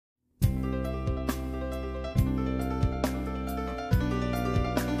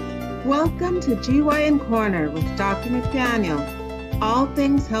Welcome to GYN Corner with Dr. McDaniel, all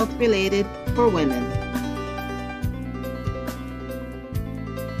things health related for women.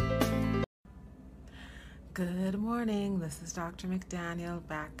 Good morning, this is Dr. McDaniel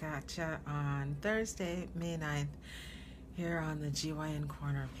back at you on Thursday, May 9th, here on the GYN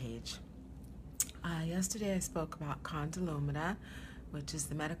Corner page. Yesterday I spoke about condylomata, which is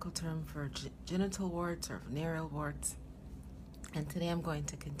the medical term for genital warts or venereal warts, and today I'm going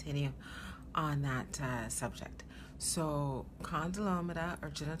to continue on that subject. So condylomata or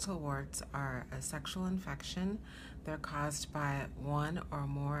genital warts are a sexual infection. They're caused by one or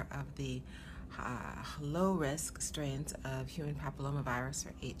more of the low-risk strains of human papillomavirus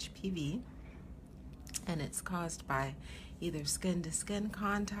or HPV, and it's caused by either skin-to-skin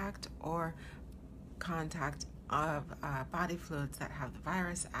contact or contact of body fluids that have the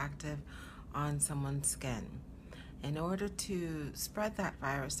virus active on someone's skin. In order to spread that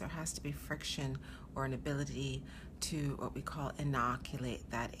virus, there has to be friction or an ability to what we call inoculate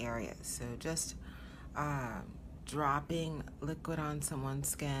that area. So just dropping liquid on someone's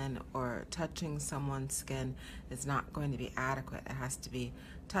skin or touching someone's skin is not going to be adequate. It has to be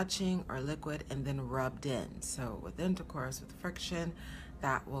touching or liquid and then rubbed in. So with intercourse, with friction,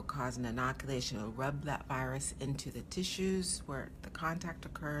 that will cause an inoculation. It'll rub that virus into the tissues where the contact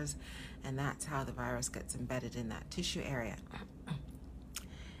occurs, and that's how the virus gets embedded in that tissue area.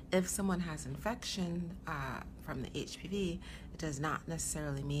 If someone has infection from the HPV, it does not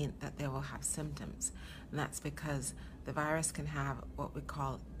necessarily mean that they will have symptoms. And that's because the virus can have what we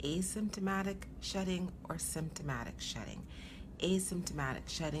call asymptomatic shedding or symptomatic shedding. Asymptomatic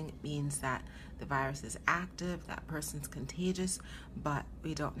shedding means that the virus is active, that person's contagious, but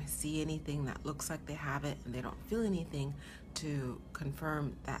we don't see anything that looks like they have it, and they don't feel anything to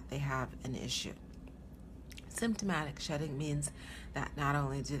confirm that they have an issue. Symptomatic shedding means that not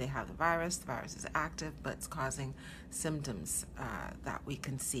only do they have the virus is active, but it's causing symptoms that we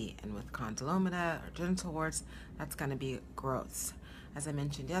can see. And with condylomata or genital warts, that's going to be growths. As I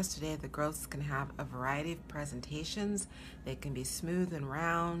mentioned yesterday, the growths can have a variety of presentations. They can be smooth and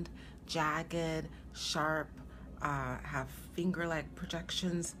round, jagged, sharp, have finger-like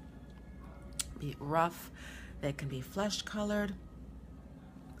projections, be rough. They can be flesh-colored,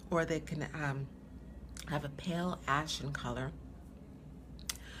 or they can have a pale ashen color.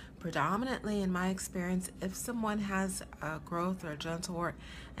 Predominantly, in my experience, if someone has a growth or a genital wart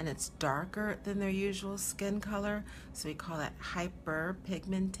and it's darker than their usual skin color, so we call that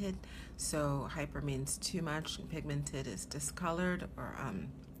hyperpigmented. So hyper means too much, and pigmented is discolored or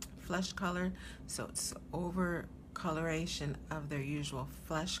flesh colored. So it's over coloration of their usual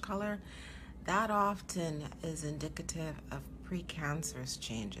flesh color. That often is indicative of precancerous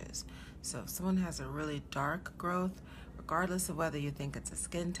changes. So if someone has a really dark growth, regardless of whether you think it's a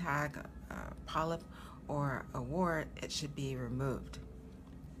skin tag, a polyp, or a wart, it should be removed.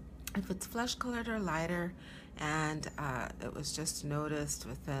 If it's flesh-colored or lighter and it was just noticed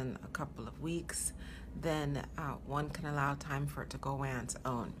within a couple of weeks, then one can allow time for it to go away on its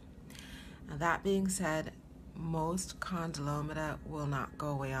own. Now, that being said, most condylomata will not go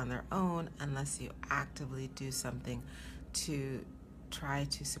away on their own unless you actively do something to try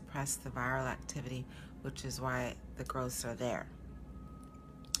to suppress the viral activity, which is why the growths are there.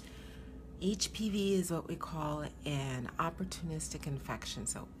 HPV is what we call an opportunistic infection.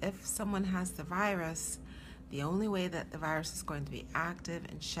 So if someone has the virus, the only way that the virus is going to be active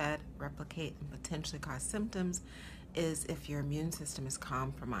and shed, replicate, and potentially cause symptoms is if your immune system is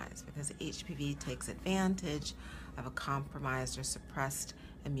compromised, because HPV takes advantage of a compromised or suppressed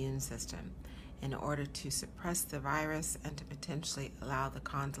immune system. In order to suppress the virus and to potentially allow the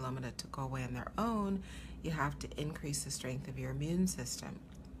condylomata to go away on their own, you have to increase the strength of your immune system.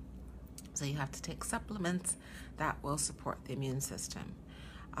 So you have to take supplements that will support the immune system.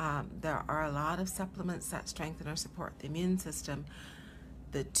 There are a lot of supplements that strengthen or support the immune system.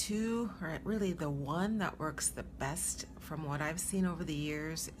 The two, or really the one that works the best from what I've seen over the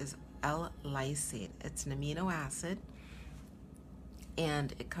years, is L-lysine. It's an amino acid,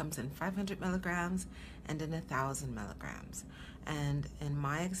 and it comes in 500 milligrams and in 1,000 milligrams. And in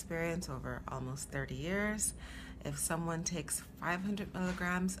my experience over almost 30 years, if someone takes 500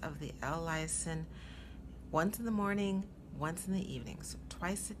 milligrams of the L-lysine once in the morning, once in the evening, so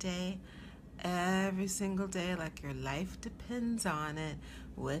twice a day, every single day, like your life depends on it,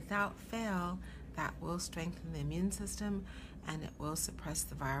 without fail, that will strengthen the immune system and it will suppress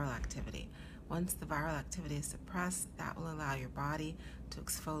the viral activity. Once the viral activity is suppressed, that will allow your body to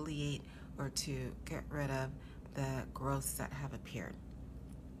exfoliate or to get rid of the growths that have appeared.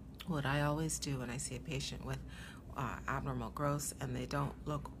 What I always do when I see a patient with abnormal growths, and they don't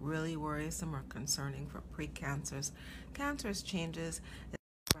look really worrisome or concerning for precancerous cancerous changes,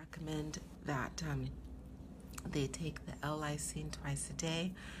 I recommend that they take the L-lysine twice a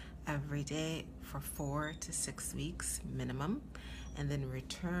day, every day for 4 to 6 weeks minimum, and then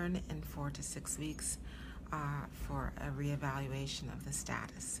return in 4 to 6 weeks for a reevaluation of the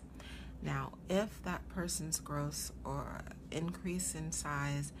status. Now, if that person's growth or increase in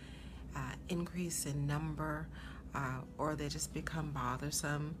size, increase in number, or they just become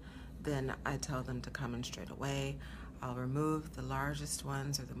bothersome, then I tell them to come in straight away. I'll remove the largest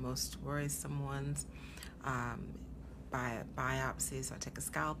ones or the most worrisome ones by biopsies. I'll take a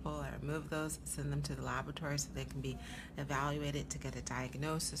scalpel, I remove those, send them to the laboratory so they can be evaluated to get a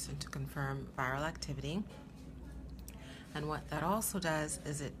diagnosis and to confirm viral activity. And what that also does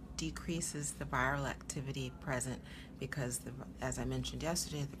is it decreases the viral activity present because, as I mentioned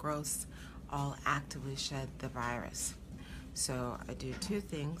yesterday, the growths all actively shed the virus. So I do two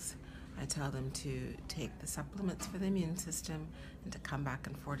things. I tell them to take the supplements for the immune system and to come back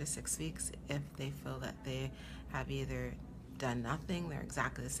in 4 to 6 weeks if they feel that they have either done nothing, they're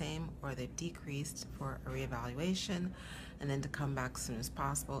exactly the same, or they've decreased for a reevaluation, and then to come back as soon as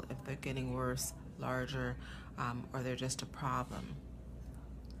possible if they're getting worse, larger, or they're just a problem.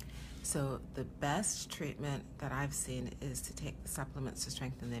 So the best treatment that I've seen is to take the supplements to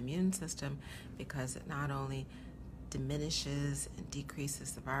strengthen the immune system, because it not only diminishes and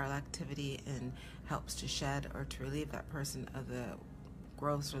decreases the viral activity and helps to shed or to relieve that person of the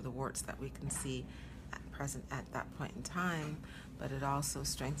growths or the warts that we can see present at that point in time, but it also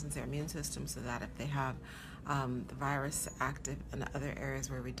strengthens their immune system so that if they have the virus active in other areas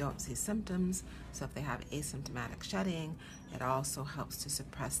where we don't see symptoms, so if they have asymptomatic shedding, it also helps to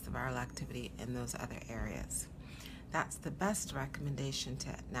suppress the viral activity in those other areas. That's the best recommendation to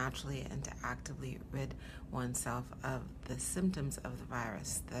naturally and to actively rid oneself of the symptoms of the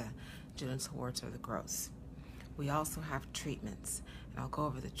virus, the genital warts or the growths. We also have treatments, and I'll go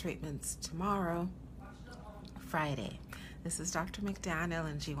over the treatments tomorrow, Friday. This is Dr. McDaniel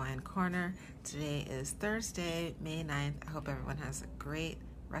in GYN Corner. Today is Thursday, May 9th. I hope everyone has a great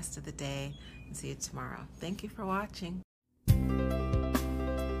rest of the day, and see you tomorrow. Thank you for watching.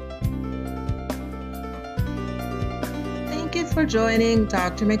 Thank you for joining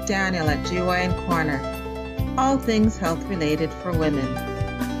Dr. McDaniel at GYN Corner, all things health related for women.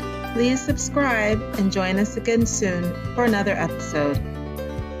 Please subscribe and join us again soon for another episode.